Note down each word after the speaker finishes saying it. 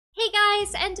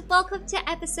guys, and welcome to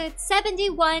episode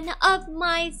 71 of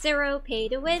my Zero Pay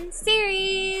to Win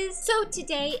series. So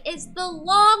today is the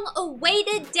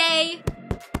long-awaited day.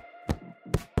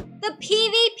 The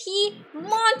PvP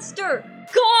monster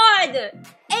god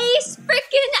Ace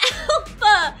freaking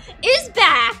Alpha is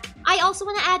back. I also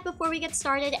want to add before we get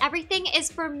started, everything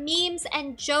is for memes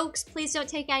and jokes. Please don't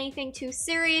take anything too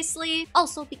seriously.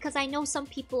 Also, because I know some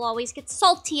people always get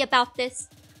salty about this,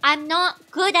 I'm not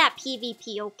good at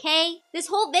PvP, okay? This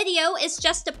whole video is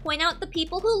just to point out the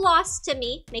people who lost to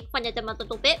me, make fun of them a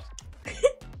little bit.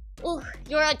 Ooh,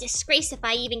 you're a disgrace if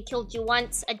I even killed you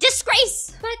once. A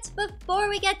disgrace! But before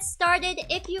we get started,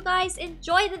 if you guys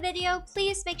enjoy the video,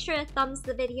 please make sure to thumbs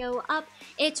the video up.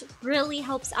 It really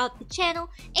helps out the channel.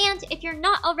 And if you're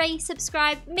not already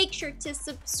subscribed, make sure to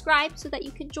subscribe so that you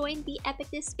can join the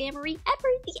epicest famery ever,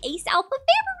 the Ace Alpha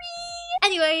famery!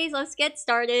 Anyways, let's get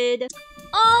started.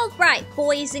 Alright,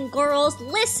 boys and girls,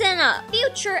 listen up.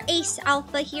 Future Ace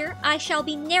Alpha here. I shall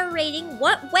be narrating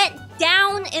what went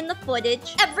down in the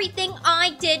footage. Everything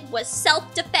I did was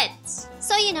self-defense.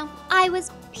 So, you know, I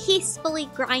was peacefully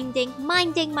grinding,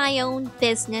 minding my own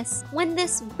business, when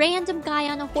this random guy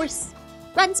on a horse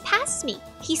runs past me.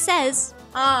 He says,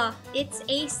 it's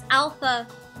Ace Alpha.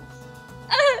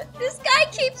 This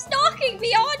guy keeps knocking me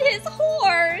on his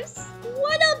horse.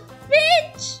 What a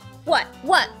bitch! What?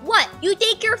 You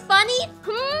think you're funny?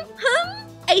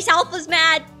 Ace Alpha's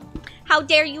mad. How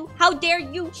dare you? How dare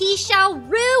you? He shall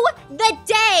rue the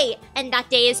day. And that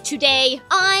day is today.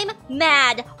 I'm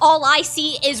mad. All I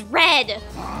see is red.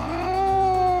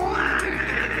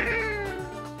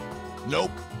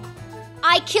 Nope.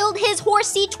 I killed his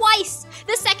horsey twice.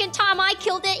 The second time I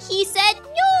killed it, he said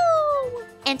no.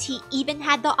 And he even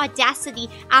had the audacity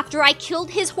after I killed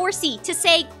his horsey to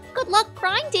say, good luck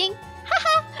grinding.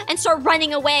 And start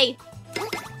running away.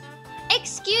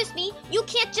 Excuse me, you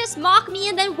can't just mock me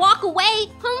and then walk away,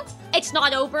 It's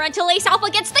not over until Ace Alpha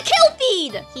gets the kill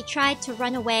feed! He tried to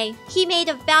run away. He made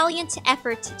a valiant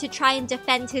effort to try and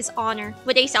defend his honor.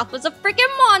 But Ace Alpha's a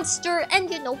freaking monster, and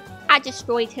you know, I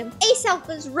destroyed him. Ace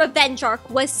Alpha's revenge arc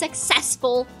was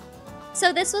successful.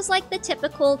 So this was like the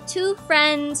typical two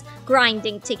friends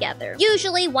grinding together.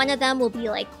 Usually one of them will be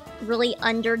like really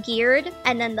under-geared,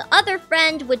 and then the other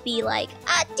friend would be like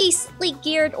decently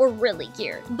geared or really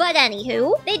geared. But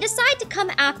anywho, they decide to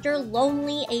come after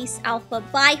lonely Ace Alpha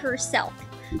by herself.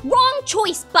 Wrong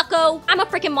choice, bucko! I'm a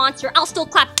freaking monster. I'll still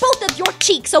clap both of your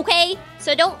cheeks, okay?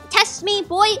 So don't test me,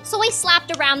 boy. So I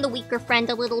slapped around the weaker friend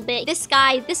a little bit. This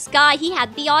guy, he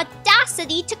had the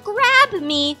audacity to grab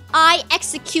me. I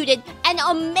executed an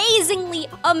amazingly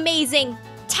amazing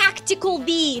tactical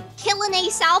V. Kill an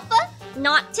Ace Alpha?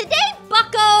 Not today,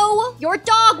 bucko! You're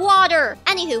dog water!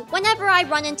 Anywho, whenever I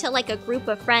run into like a group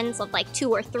of friends of like 2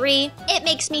 or 3, it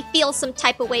makes me feel some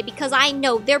type of way because I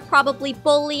know they're probably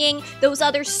bullying those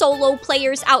other solo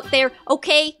players out there,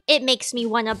 okay? It makes me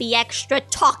want to be extra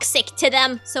toxic to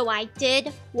them. So I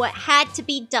did what had to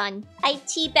be done. I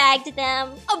teabagged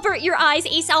them. Avert your eyes,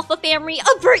 Ace Alpha family.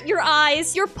 Avert your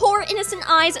eyes. Your poor innocent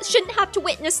eyes shouldn't have to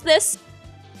witness this.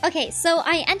 Okay, so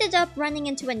I ended up running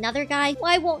into another guy.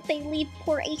 Why won't they leave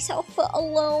poor Ace Alpha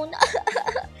alone?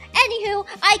 Anywho,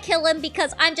 I kill him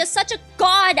because I'm just such a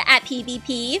god at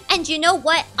PvP. And you know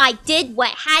what? I did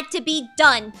what had to be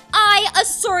done. I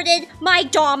asserted my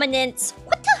dominance.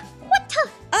 What the?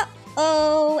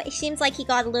 Uh-oh, it seems like he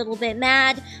got a little bit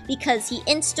mad because he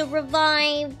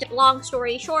insta-revived. Long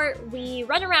story short, we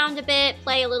run around a bit,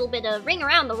 play a little bit of Ring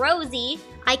Around the Rosie.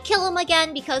 I kill him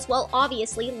again because, well,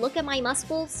 obviously, look at my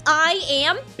muscles. I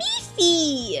am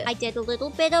beefy! I did a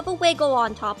little bit of a wiggle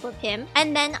on top of him,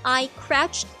 and then I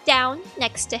crouched down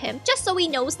next to him, just so he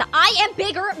knows that I am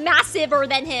bigger, massiver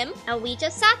than him. And we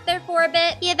just sat there for a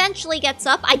bit. He eventually gets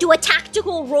up. I do a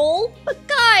tactical roll. But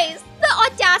guys,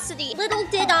 the audacity. Little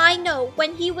did I know,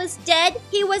 when he was dead,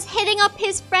 he was hitting up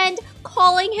his friend,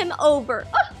 calling him over.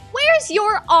 Where's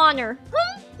your honor?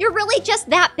 You're really just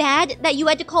that bad that you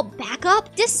had to call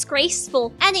backup? Disgraceful.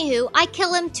 Anywho, I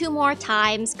kill him 2 more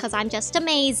times because I'm just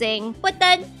amazing. But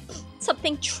then,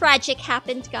 something tragic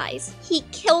happened, guys. He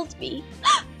killed me.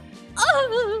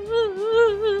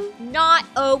 Not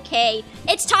okay.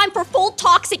 It's time for full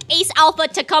toxic Ace Alpha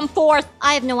to come forth.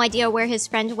 I have no idea where his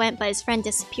friend went, but his friend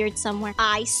disappeared somewhere.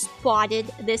 I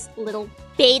spotted this little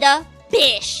beta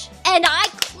bish, and I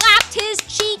clapped his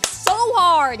cheeks so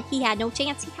hard. He had no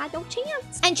chance. He had no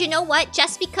chance. And you know what?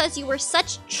 Just because you were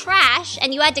such trash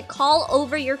and you had to call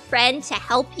over your friend to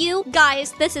help you,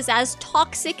 guys, this is as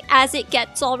toxic as it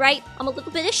gets, all right? I'm a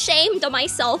little bit ashamed of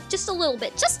myself. Just a little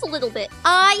bit. Just a little bit.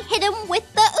 I hit him with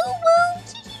the ooh-woo.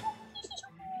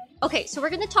 Okay, so we're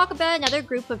gonna talk about another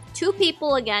group of 2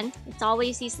 people again. It's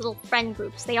always these little friend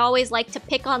groups. They always like to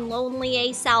pick on lonely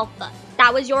Ace Alpha.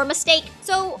 That was your mistake.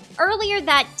 So earlier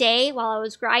that day, while I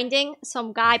was grinding,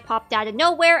 some guy popped out of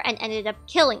nowhere and ended up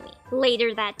killing me.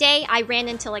 Later that day, I ran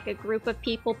into like a group of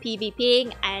people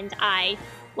PvPing, and I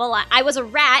was a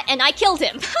rat and I killed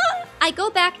him. I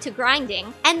go back to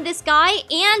grinding, and this guy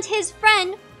and his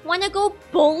friend wanna go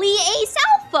bully Ace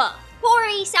Alpha. Poor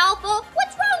Ace Alpha,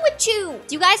 what's wrong with you?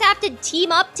 Do you guys have to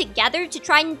team up together to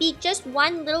try and beat just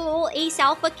one little old Ace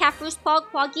Alpha Cafrus Pog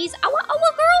Poggies? Awa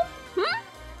girl?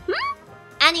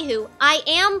 Anywho, I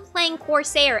am playing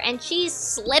Corsair and she's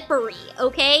slippery,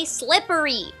 okay?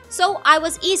 Slippery. So I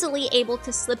was easily able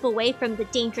to slip away from the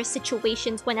dangerous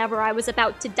situations whenever I was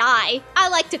about to die. I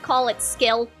like to call it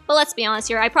skill, but let's be honest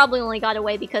here, I probably only got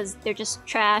away because they're just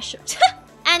trash.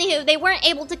 Anywho, they weren't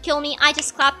able to kill me, I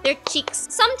just clapped their cheeks.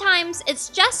 Sometimes it's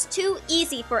just too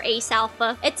easy for Ace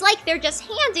Alpha. It's like they're just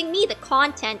handing me the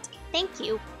content. Thank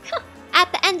you.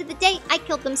 At the end of the day, I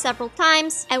killed them several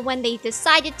times, and when they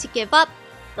decided to give up,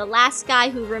 the last guy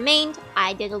who remained,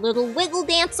 I did a little wiggle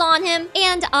dance on him,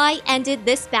 and I ended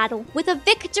this battle with a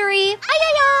victory.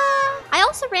 Ayaya! I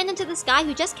also ran into this guy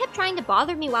who just kept trying to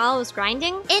bother me while I was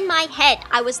grinding. In my head,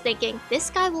 I was thinking, this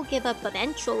guy will give up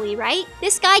eventually, right?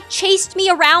 This guy chased me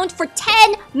around for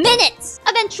 10 minutes!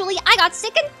 Eventually, I got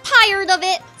sick and tired of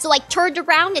it, so I turned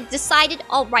around and decided,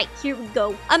 alright, here we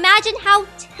go. Imagine how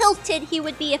tilted he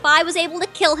would be if I was able to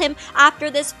kill him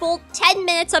after this full 10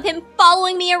 minutes of him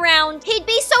following me around. He'd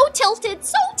be so tilted,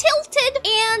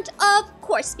 and of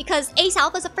course, because Ace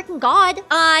Alpha's a freaking god,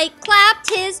 I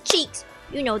clapped his cheeks.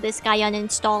 You know this guy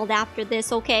uninstalled after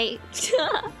this, okay?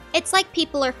 It's like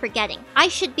people are forgetting. I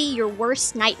should be your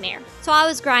worst nightmare. So I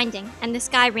was grinding, and this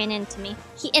guy ran into me.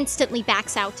 He instantly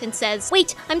backs out and says,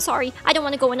 wait, I'm sorry, I don't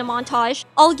want to go in a montage.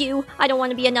 All you, I don't want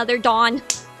to be another Dawn.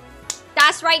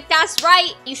 That's right, that's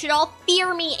right. You should all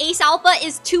fear me. Ace Alpha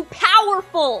is too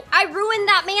powerful. I ruined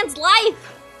that man's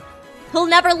life. He'll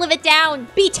never live it down.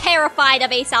 Be terrified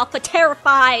of Ace Alpha,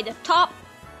 terrified. Top,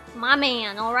 my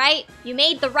man, alright? You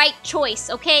made the right choice,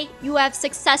 okay? You have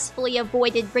successfully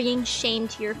avoided bringing shame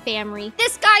to your family.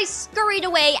 This guy scurried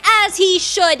away, as he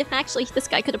should. Actually, this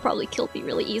guy could have probably killed me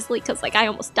really easily, because, like, I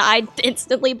almost died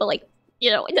instantly, but, like,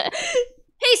 you know...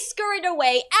 He scurried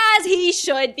away, as he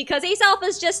should, because Ace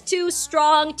Alpha's just too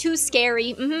strong, too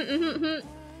scary.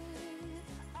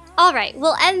 Alright,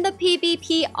 we'll end the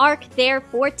PvP arc there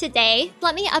for today.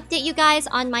 Let me update you guys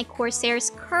on my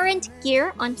Corsair's current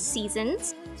gear on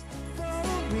seasons.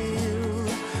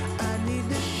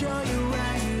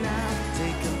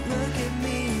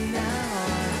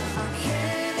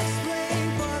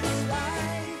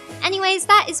 Anyways,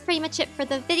 that is pretty much it for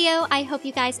the video. I hope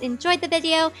you guys enjoyed the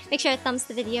video. Make sure to thumbs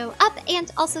the video up and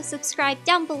also subscribe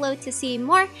down below to see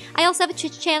more. I also have a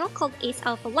Twitch channel called Ace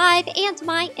Alpha Live, and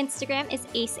my Instagram is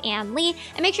AceAnnLee.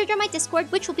 And make sure to join my Discord,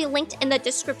 which will be linked in the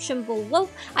description below.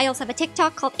 I also have a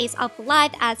TikTok called Ace Alpha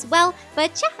Live as well.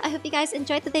 But yeah, I hope you guys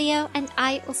enjoyed the video, and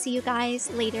I will see you guys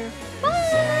later. Bye!